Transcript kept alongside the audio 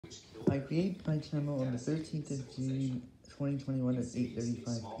I created my channel on the 13th of June 2021 at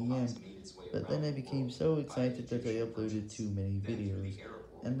 8:35 p.m., but then I became so excited that I uploaded too many videos,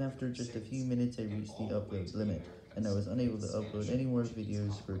 and after just a few minutes I reached the upload limit, and I was unable to upload any more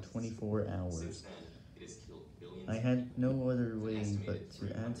videos for 24 hours. I had no other way but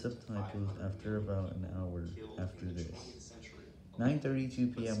to add subtitles after about an hour after this.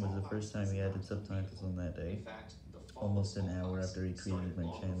 9:32 p.m. was the first time we added subtitles on that day, almost an hour after I created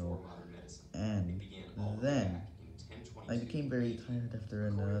my channel, and then I became very tired after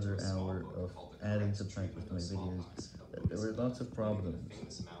another hour of adding subtitles to my videos. There were lots of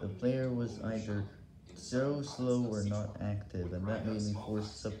problems. The player was either so slow or not active, and that made me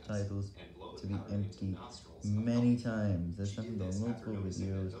force subtitles to be empty many times. This happened on multiple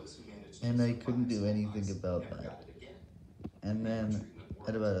videos, and I couldn't do anything about that. And then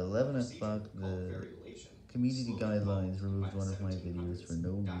at about 11 o'clock, the community guidelines removed one of my videos for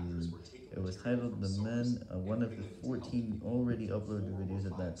no reason. It was titled The Men, one of the 14 already uploaded videos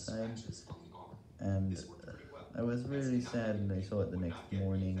at that time, and I was really sad when I saw it the next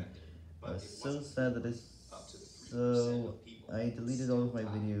morning. I was so sad that I deleted all of my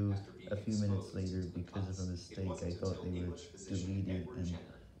videos a few minutes later because of a mistake. I thought they were deleted, and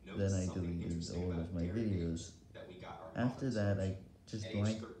then I deleted all of my videos. After that, I just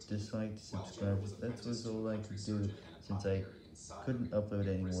disliked, subscribed. That was all I could do since I couldn't upload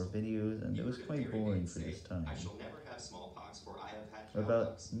any more videos, and it was quite boring for this time.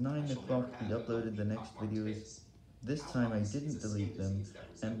 About 9 o'clock, we uploaded the next videos. This time I didn't delete them,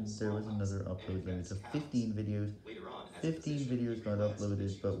 and there was another upload limit of 15 videos. 15 videos got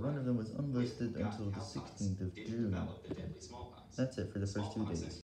uploaded, but one of them was unlisted until the 16th of June. That's it for the first 2 days.